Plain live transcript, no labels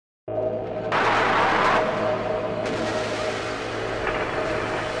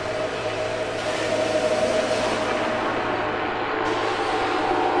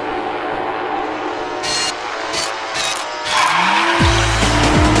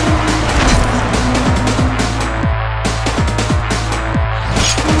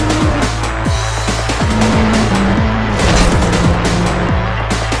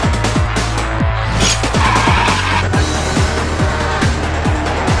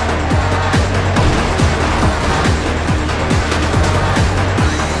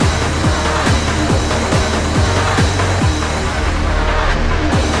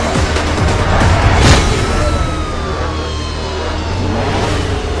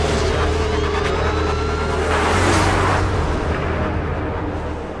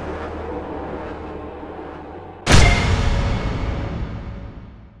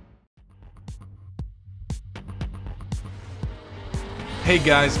Hey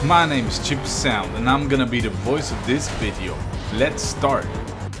guys, my name is Chip Sound and I'm gonna be the voice of this video. Let's start.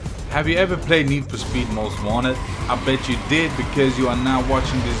 Have you ever played Need for Speed Most Wanted? I bet you did because you are now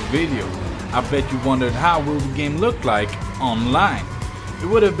watching this video. I bet you wondered how will the game look like online. It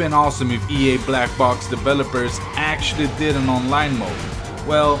would have been awesome if EA Black Box developers actually did an online mode.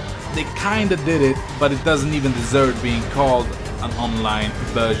 Well, they kinda did it, but it doesn't even deserve being called an online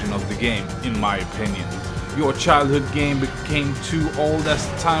version of the game, in my opinion. Your childhood game became too old as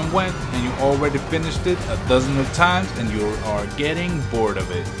the time went, and you already finished it a dozen of times and you are getting bored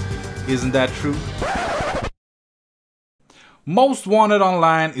of it. Isn't that true? Most Wanted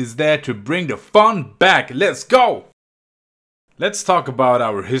Online is there to bring the fun back. Let's go! Let's talk about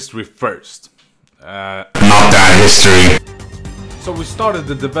our history first. Not that history. So we started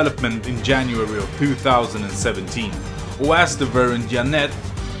the development in January of 2017. Osdever and Janet,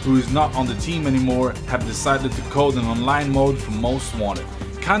 who is not on the team anymore, have decided to code an online mode for Most Wanted,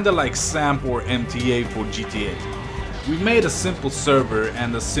 kinda like SAMP or MTA for GTA. We made a simple server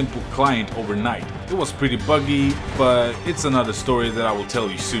and a simple client overnight. It was pretty buggy, but it's another story that I will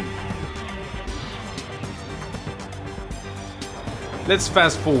tell you soon. Let's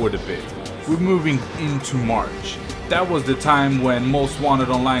fast forward a bit. We're moving into March. That was the time when Most Wanted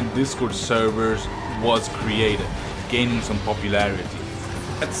Online Discord servers was created, gaining some popularity.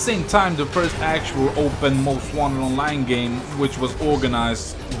 At the same time, the first actual open Most Wanted Online game, which was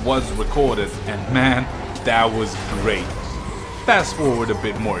organized, was recorded, and man, that was great. Fast forward a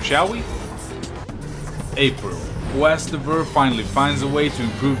bit more, shall we? April. osdever finally finds a way to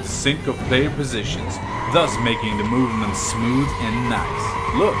improve the sync of player positions, thus making the movement smooth and nice.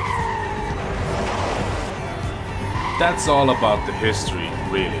 Look! That's all about the history,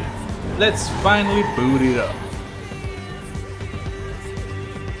 really. Let's finally boot it up.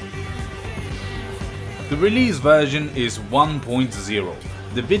 The release version is 1.0.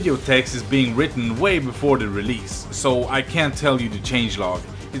 The video text is being written way before the release, so I can't tell you the changelog.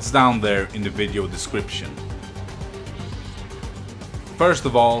 It's down there in the video description. First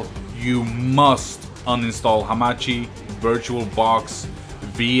of all, you must uninstall Hamachi, VirtualBox,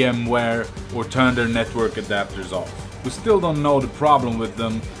 VMware, or turn their network adapters off. We still don't know the problem with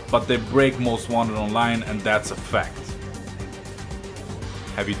them, but they break Most Wanted Online, and that's a fact.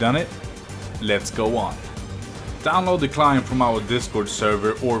 Have you done it? Let's go on. Download the client from our Discord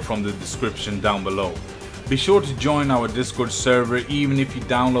server or from the description down below. Be sure to join our Discord server even if you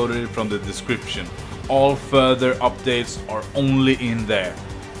downloaded it from the description. All further updates are only in there.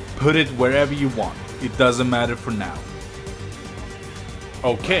 Put it wherever you want, it doesn't matter for now.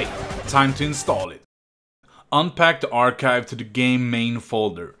 Okay, time to install it. Unpack the archive to the game main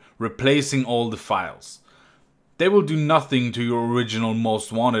folder, replacing all the files. They will do nothing to your original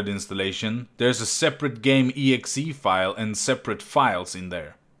Most Wanted installation. There's a separate game exe file and separate files in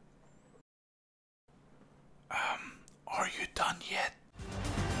there. Are you done yet?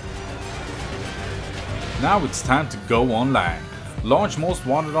 Now it's time to go online. Launch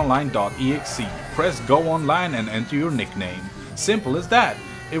mostwantedonline.exe, press go online and enter your nickname. Simple as that.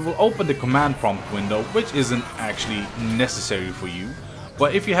 It will open the command prompt window, which isn't actually necessary for you.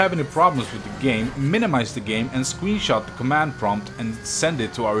 But if you have any problems with the game, minimize the game and screenshot the command prompt and send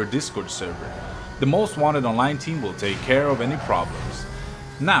it to our Discord server. The Most Wanted Online team will take care of any problems.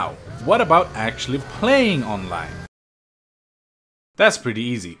 Now, what about actually playing online? That's pretty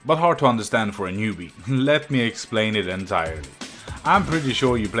easy, but hard to understand for a newbie. Let me explain it entirely. I'm pretty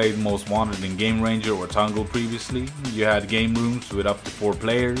sure you played Most Wanted in Game Ranger or Tungle previously. You had game rooms with up to 4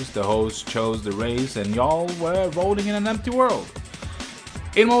 players, the host chose the race and y'all were rolling in an empty world.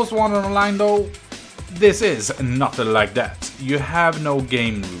 In Most Wanted Online though, this is nothing like that. You have no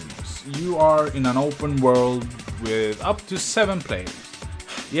game rooms. You are in an open world with up to 7 players.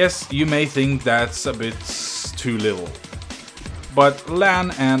 Yes, you may think that's a bit too little. But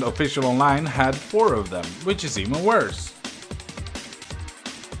LAN and Official Online had 4 of them, which is even worse.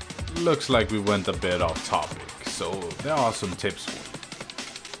 Looks like we went a bit off topic, so there are some tips for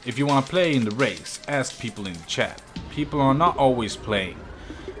you. If you want to play in the race, ask people in the chat. People are not always playing.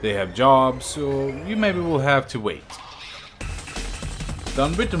 They have jobs, so you maybe will have to wait. The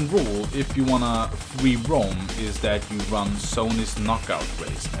unwritten rule, if you wanna free roam, is that you run Sony's knockout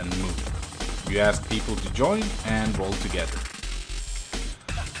race and move. You ask people to join and roll together.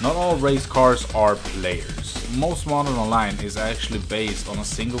 Not all race cars are players. Most Wanted Online is actually based on a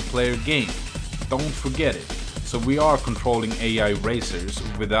single player game. Don't forget it. So we are controlling AI racers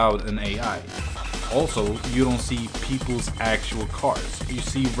without an AI. Also, you don't see people's actual cars, you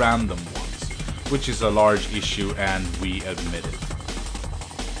see random ones, which is a large issue and we admit it.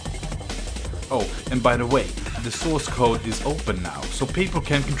 Oh, and by the way, the source code is open now, so people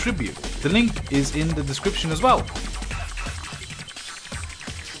can contribute. The link is in the description as well.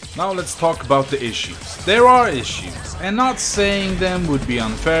 Now let's talk about the issues. There are issues, and not saying them would be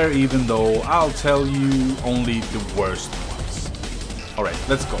unfair, even though I'll tell you only the worst ones. Alright,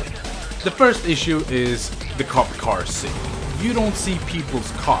 let's go. The first issue is the cop car sync. You don't see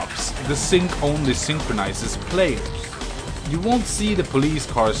people's cops, the sync only synchronizes players. You won't see the police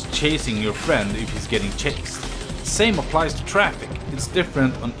cars chasing your friend if he's getting chased. Same applies to traffic, it's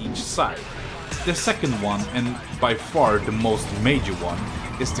different on each side. The second one, and by far the most major one,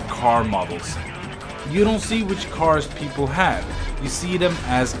 is the car model sync. You don't see which cars people have, you see them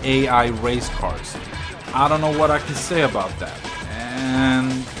as AI race cars. I don't know what I can say about that.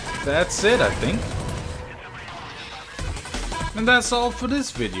 And that's it, I think. And that's all for this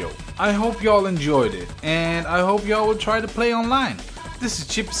video. I hope y'all enjoyed it, and I hope y'all will try to play online. This is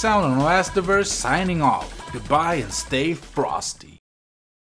Chippy Sound on osdever signing off. Goodbye and stay frosty.